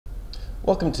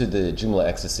Welcome to the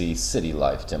JoomlaXTC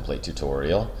CityLife template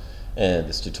tutorial. And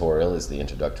this tutorial is the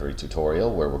introductory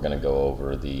tutorial where we're going to go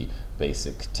over the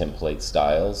basic template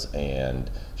styles and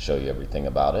show you everything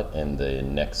about it. In the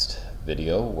next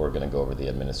video, we're going to go over the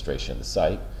administration of the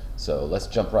site. So let's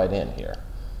jump right in here.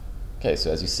 Okay,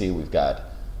 so as you see, we've got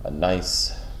a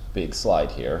nice big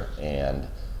slide here, and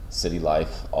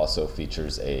CityLife also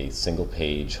features a single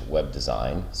page web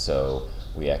design. So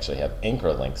we actually have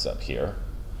anchor links up here,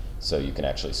 so you can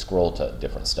actually scroll to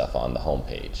different stuff on the home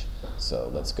page.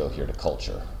 So let's go here to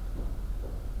culture.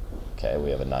 Okay, we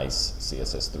have a nice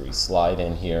CSS3 slide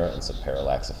in here and some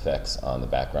parallax effects on the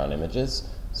background images.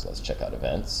 So let's check out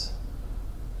events,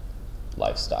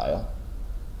 lifestyle,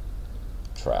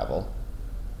 travel,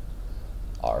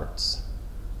 arts,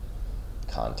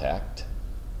 contact,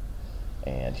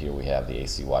 and here we have the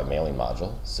ACY mailing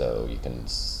module, so you can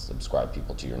subscribe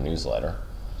people to your newsletter.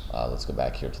 Let's go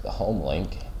back here to the home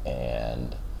link,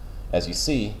 and as you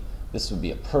see, this would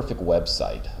be a perfect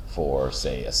website for,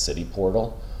 say, a city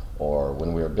portal, or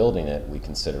when we were building it, we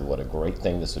considered what a great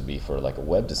thing this would be for like a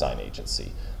web design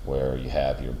agency, where you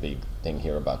have your big thing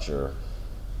here about your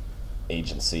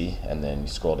agency, and then you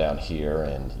scroll down here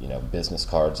and business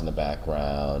cards in the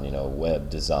background, web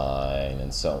design,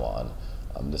 and so on.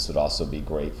 This would also be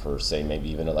great for, say, maybe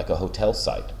even like a hotel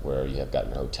site where you have got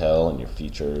your hotel and your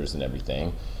features and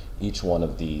everything. Each one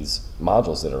of these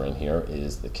modules that are in here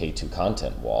is the K2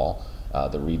 content wall.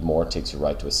 The read more takes you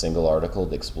right to a single article.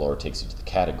 The explorer takes you to the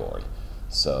category.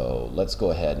 So let's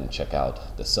go ahead and check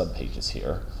out the sub pages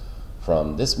here.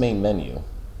 From this main menu,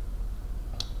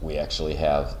 we actually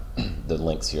have the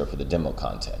links here for the demo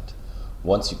content.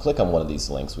 Once you click on one of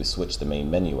these links, we switch the main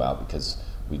menu out because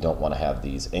we don't want to have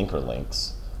these anchor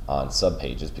links on sub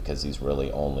pages, because these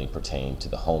really only pertain to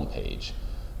the home page.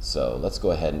 So let's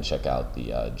go ahead and check out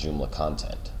the Joomla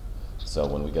Content. So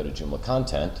when we go to Joomla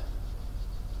Content,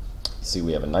 you see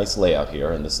we have a nice layout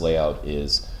here, and this layout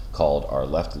is called our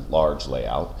left large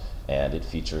layout, and it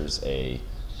features a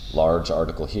large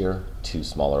article here, 2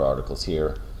 smaller articles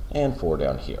here, and 4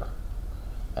 down here.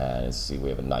 And as you see, we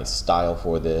have a nice style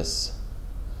for this,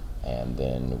 and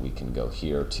then we can go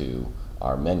here to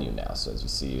our menu now. So as you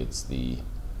see, it's the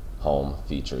home,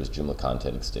 features, Joomla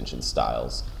Content, extension,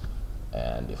 styles.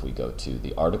 And if we go to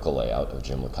the article layout of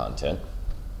Joomla Content,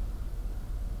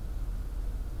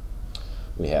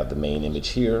 we have the main image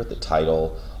here, the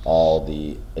title, all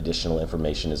the additional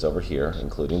information is over here,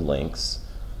 including links,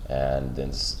 and then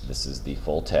this is the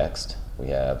full text. We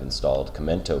have installed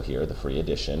Commento here, the free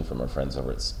edition from our friends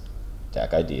over at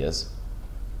Stack Ideas,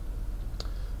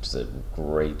 which is a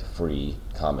great free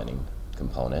commenting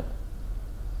component,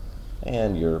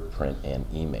 and your print and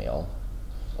email.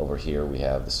 Over here we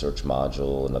have the search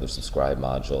module, another subscribe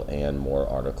module, and more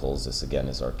articles. This again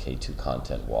is our K2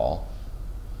 content wall.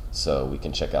 So we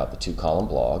can check out the 2-column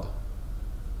blog,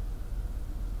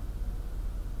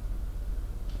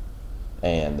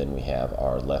 and then we have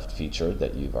our left featured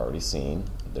that you've already seen.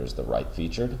 There's the right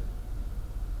featured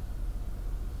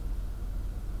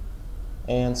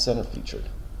and center featured.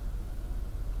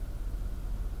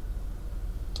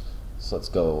 So let's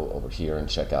go over here and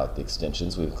check out the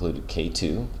extensions. We've included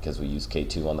K2 because we use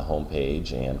K2 on the home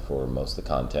page and for most of the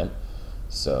content.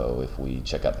 So if we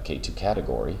check out the K2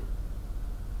 category,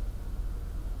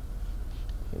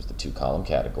 here's the 2-column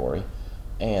category,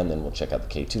 and then we'll check out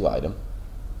the K2 item.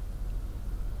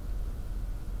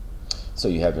 So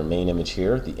you have your main image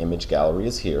here, the image gallery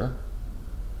is here,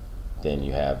 then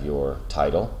you have your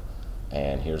title,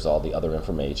 and here's all the other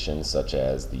information such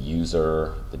as the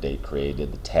user, the date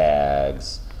created, the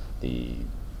tags, the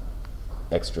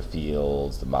extra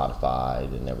fields, the modified,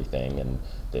 and everything. And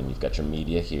then you've got your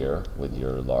media here with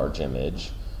your large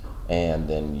image, and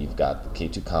then you've got the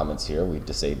K2 comments here. We've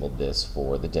disabled this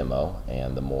for the demo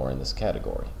and the more in this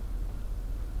category.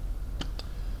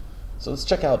 So let's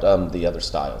check out the other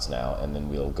styles now, and then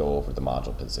we'll go over the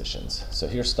module positions. So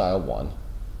here's style 1.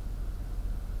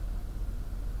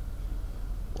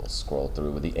 We'll scroll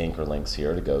through with the anchor links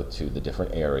here to go to the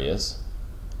different areas.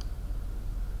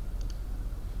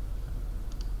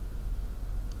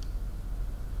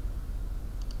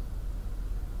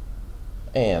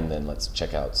 And then let's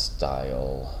check out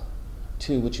style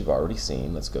 2, which you've already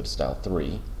seen. Let's go to style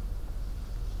 3.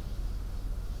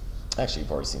 Actually,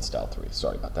 you've already seen style 3.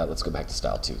 Sorry about that. Let's go back to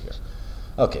style 2 here.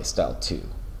 Okay, style 2.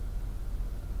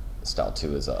 Style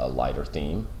 2 is a lighter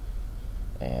theme,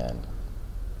 and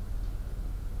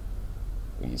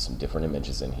we use some different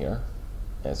images in here.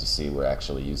 As you see, we're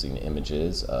actually using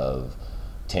images of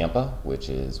Tampa, which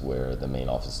is where the main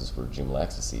offices for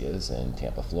JoomlaXTC is, in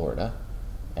Tampa, Florida.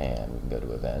 And we can go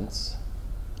to events,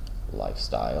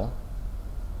 lifestyle,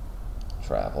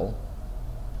 travel,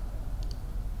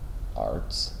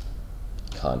 arts,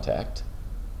 contact,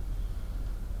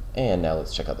 and now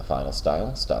let's check out the final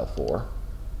style, style 4.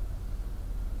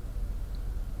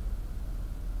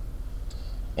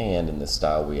 And in this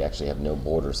style we actually have no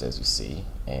borders, as you see,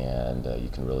 and you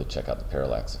can really check out the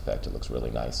parallax effect. It looks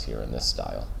really nice here in this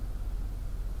style.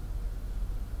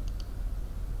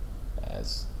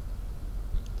 As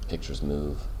the pictures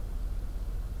move,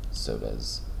 so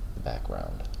does the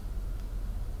background.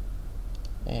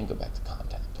 And go back to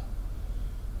contact.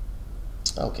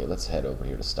 Okay, let's head over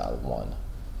here to style 1.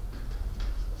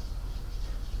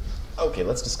 Okay,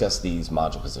 let's discuss these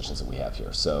module positions that we have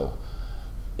here. So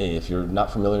if you're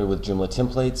not familiar with Joomla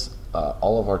templates,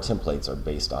 all of our templates are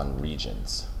based on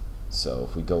regions. So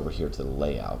if we go over here to the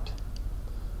layout,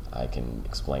 I can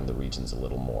explain the regions a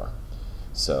little more.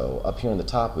 So up here on the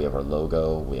top we have our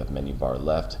logo, we have menu bar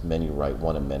left, menu right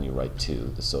 1, and menu right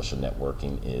 2. The social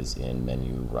networking is in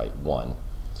menu right 1.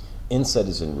 Inset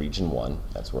is in region 1,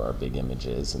 that's where our big image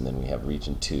is, and then we have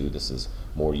region 2, this is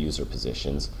more user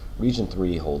positions. Region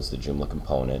 3 holds the Joomla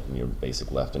component and your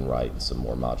basic left and right, and some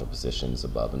more module positions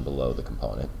above and below the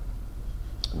component.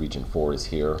 Region 4 is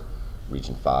here,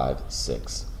 region 5,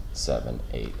 6, 7,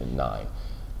 8, and 9.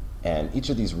 And each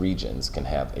of these regions can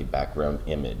have a background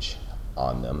image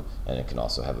on them, and it can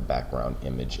also have a background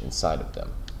image inside of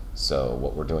them. So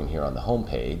what we're doing here on the home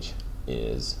page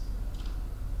is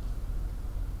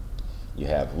you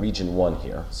have region 1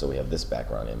 here, so we have this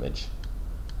background image.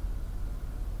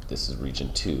 This is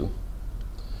region 2.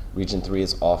 Region 3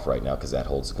 is off right now because that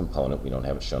holds a component. We don't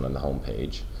have it shown on the home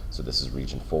page. So this is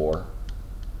region 4,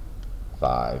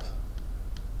 5,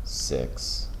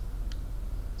 6,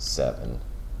 7,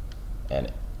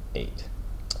 and 8.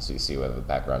 So you see we have a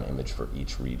background image for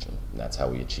each region, and that's how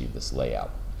we achieve this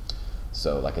layout.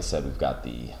 So like I said, we've got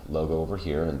the logo over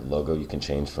here, and the logo you can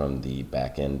change from the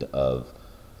back end of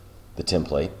the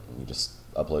template. You just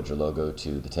upload your logo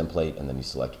to the template and then you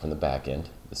select from the back end.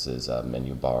 This is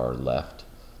menu bar left.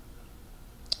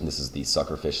 And this is the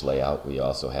suckerfish layout. We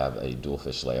also have a dual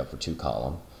fish layout for 2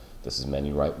 column. This is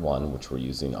menu right 1, which we're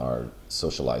using our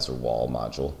socializer wall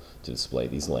module to display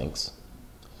these links.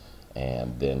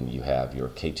 And then you have your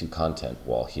K2 content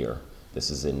wall here. This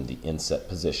is in the inset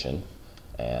position,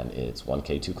 and it's one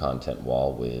K2 content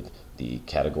wall with the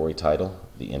category title,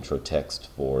 the intro text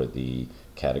for the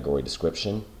category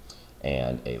description,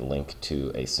 and a link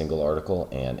to a single article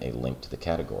and a link to the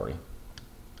category.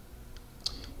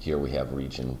 Here we have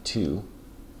region 2,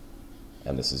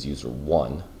 and this is user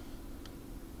 1.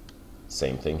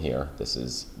 Same thing here. This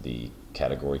is the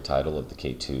category title of the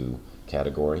K2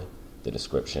 category, the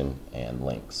description, and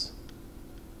links.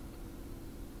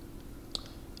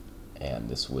 And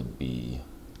this would be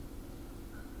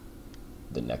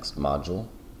the next module.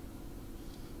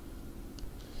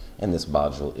 And this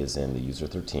module is in the user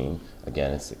 13.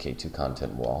 Again, it's the K2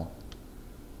 content wall.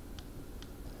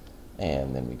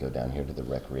 And then we go down here to the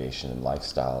recreation and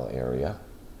lifestyle area.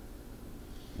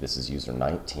 This is user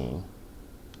 19.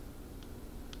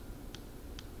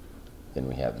 Then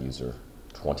we have user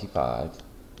 25.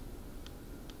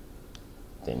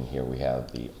 Then here we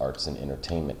have the arts and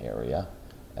entertainment area,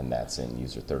 and that's in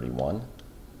user 31.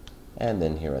 And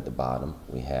then here at the bottom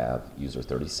we have user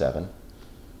 37,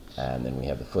 and then we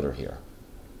have the footer here.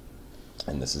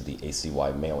 And this is the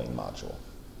ACY mailing module.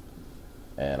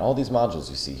 And all these modules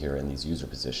you see here in these user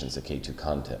positions, the K2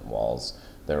 content walls,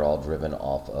 they're all driven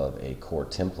off of a core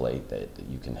template that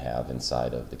you can have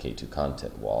inside of the K2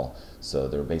 content wall. So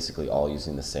they're basically all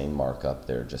using the same markup,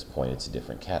 they're just pointed to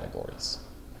different categories.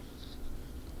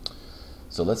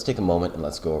 So let's take a moment and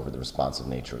let's go over the responsive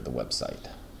nature of the website.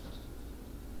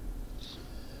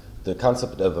 The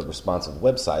concept of a responsive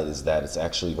website is that it's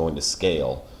actually going to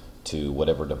scale to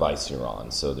whatever device you're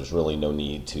on. So there's really no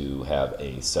need to have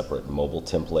a separate mobile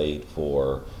template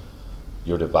for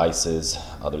your devices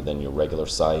other than your regular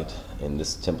site. In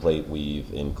this template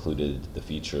we've included the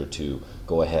feature to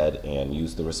go ahead and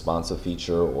use the responsive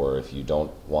feature, or if you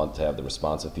don't want to have the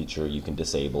responsive feature you can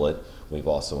disable it. We've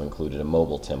also included a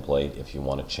mobile template if you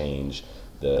want to change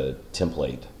the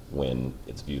template when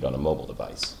it's viewed on a mobile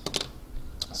device.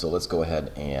 So let's go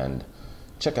ahead and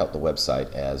check out the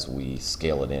website as we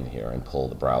scale it in here and pull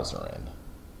the browser in.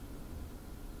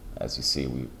 As you see,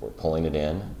 we're pulling it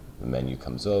in. The menu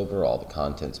comes over, all the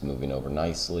content's moving over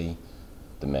nicely.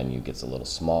 The menu gets a little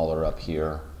smaller up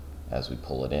here as we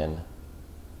pull it in.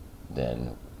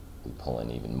 Then we pull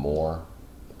in even more.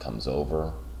 It comes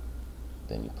over.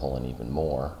 Then you pull in even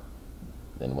more.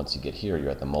 Then once you get here,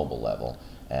 you're at the mobile level.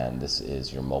 And this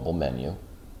is your mobile menu.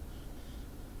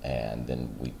 And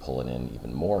then we pull it in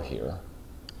even more here.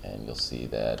 And you'll see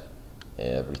that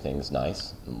Everything's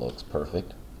nice and looks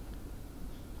perfect.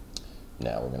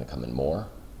 Now we're going to come in more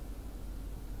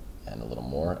and a little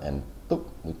more, and boop,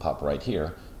 we pop right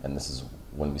here, and this is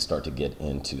when we start to get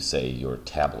into, say, your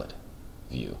tablet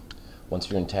view. Once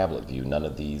you're in tablet view, none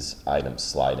of these items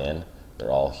slide in.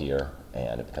 They're all here,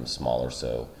 and it becomes smaller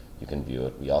so you can view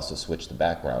it. We also switch the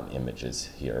background images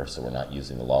here, so we're not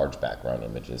using the large background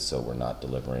images, so we're not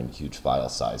delivering huge file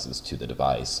sizes to the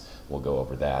device. We'll go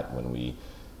over that when we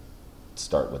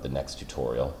start with the next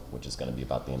tutorial, which is going to be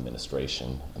about the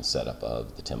administration and setup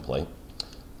of the template.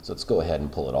 So let's go ahead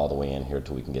and pull it all the way in here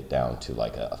till we can get down to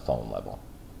like a phone level.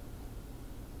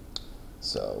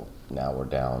 So now we're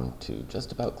down to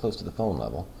just about close to the phone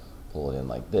level. Pull it in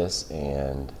like this,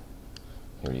 and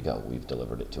here you go. We've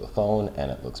delivered it to a phone, and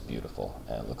it looks beautiful.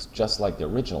 And it looks just like the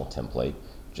original template,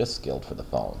 just scaled for the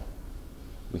phone.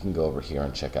 We can go over here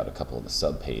and check out a couple of the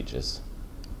sub pages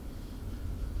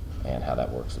and how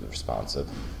that works with responsive.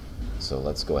 So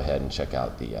let's go ahead and check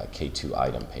out the K2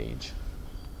 item page.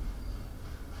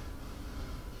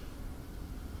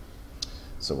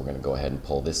 So we're going to go ahead and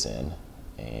pull this in,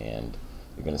 and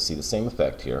you're going to see the same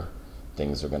effect here.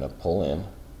 Things are going to pull in.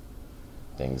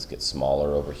 Things get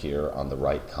smaller over here on the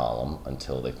right column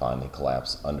until they finally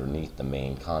collapse underneath the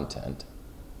main content.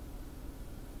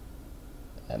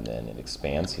 And then it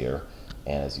expands here,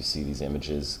 and as you see, these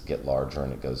images get larger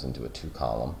and it goes into a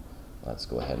 2-column. Let's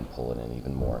go ahead and pull it in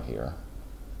even more here.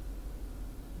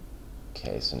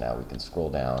 Okay, so now we can scroll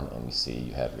down and you see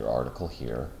you have your article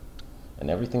here, and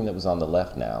everything that was on the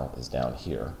left now is down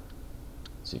here.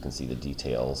 So you can see the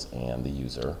details and the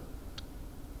user,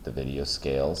 the video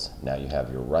scales. Now you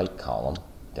have your right column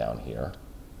down here,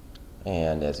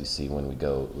 and as you see, when we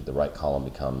go, the right column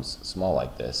becomes small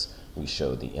like this, we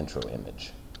show the intro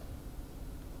image.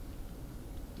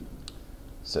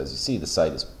 So as you see, the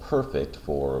site is perfect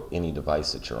for any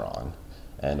device that you're on.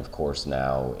 And of course,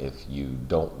 now if you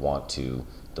don't want to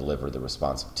deliver the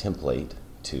responsive template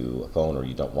to a phone, or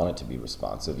you don't want it to be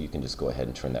responsive, you can just go ahead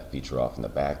and turn that feature off in the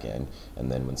back end,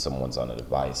 and then when someone's on a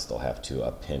device, they'll have to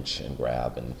pinch and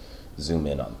grab and zoom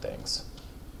in on things.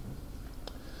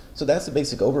 So that's the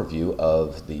basic overview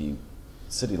of the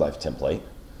CityLife template.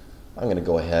 I'm going to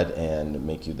go ahead and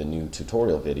make you the new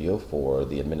tutorial video for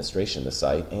the administration of the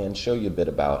site and show you a bit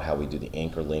about how we do the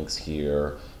anchor links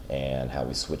here, and how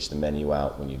we switch the menu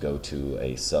out when you go to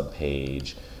a sub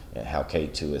page, and how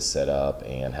K2 is set up,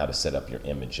 and how to set up your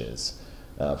images.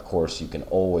 Of course, you can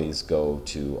always go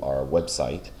to our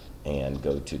website and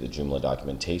go to the Joomla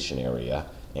documentation area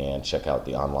and check out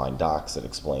the online docs that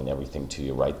explain everything to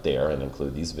you right there and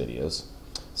include these videos.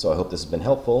 So I hope this has been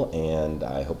helpful, and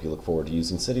I hope you look forward to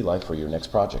using CityLife for your next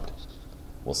project.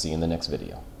 We'll see you in the next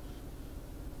video.